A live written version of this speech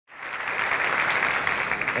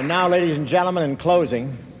And now, ladies and gentlemen, in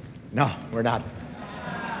closing, no, we're not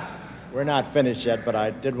finished yet, but I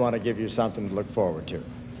did want to give you something to look forward to.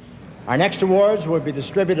 Our next awards will be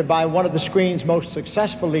distributed by one of the screen's most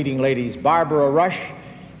successful leading ladies, Barbara Rush,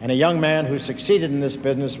 and a young man who succeeded in this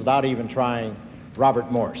business without even trying,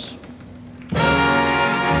 Robert Morse.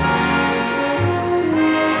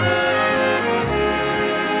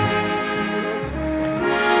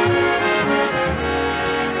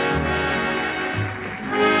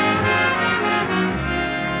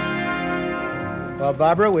 Well,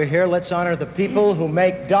 Barbara, we're here. Let's honor the people who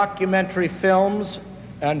make documentary films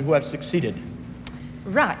and who have succeeded.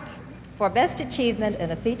 Right. For Best Achievement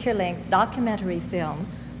in a Feature-Length Documentary Film,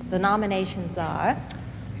 the nominations are...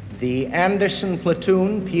 The Anderson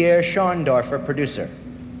Platoon, Pierre Schoendoerffer, producer.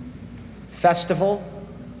 Festival,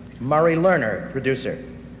 Murray Lerner, producer.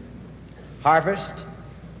 Harvest,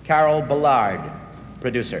 Carol Ballard,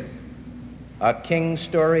 producer. A King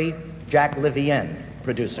Story, Jack Livien,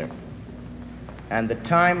 producer. And The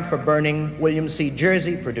Time for Burning, William C.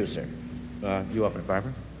 Jersey, producer. You open it,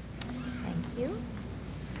 Barbara. Thank you.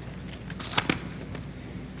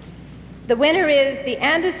 The winner is The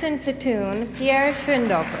Anderson Platoon, Pierre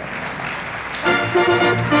Schoendoerffer.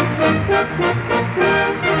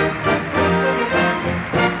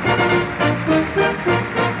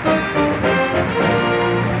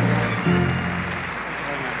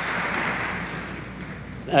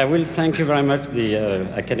 I will thank you very much, the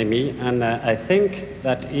Academy, and I think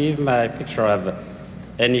that if my picture have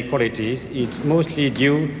any qualities, it's mostly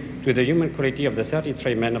due to the human quality of the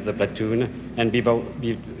 33 men of the platoon, and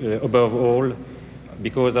above all,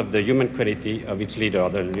 because of the human quality of its leader,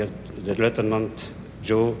 the Lieutenant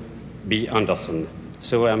Joe B. Anderson.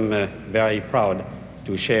 So I'm very proud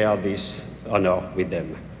to share this honor with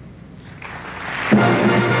them.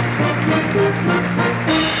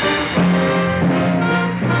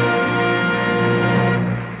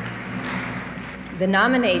 The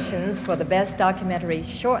nominations for the Best Documentary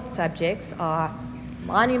Short Subjects are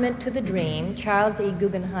Monument to the Dream, Charles E.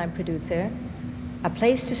 Guggenheim, producer. A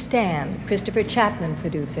Place to Stand, Christopher Chapman,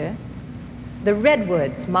 producer. The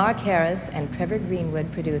Redwoods, Mark Harris and Trevor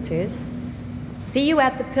Greenwood, producers. See You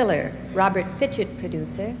at the Pillar, Robert Fitchett,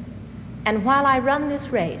 producer. And While I Run This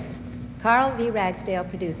Race, Carl V. Ragsdale,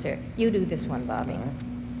 producer. You do this one, Bobby.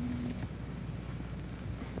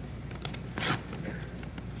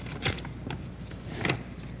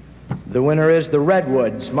 The winner is The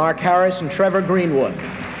Redwoods, Mark Harris and Trevor Greenwood.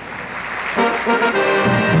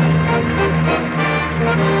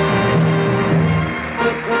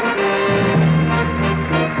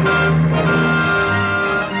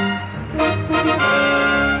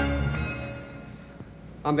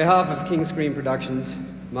 On behalf of King Screen Productions,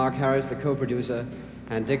 Mark Harris, the co-producer,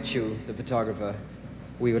 and Dick Chu, the photographer,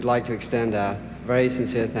 we would like to extend our very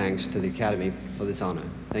sincere thanks to the Academy for this honor.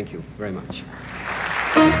 Thank you very much.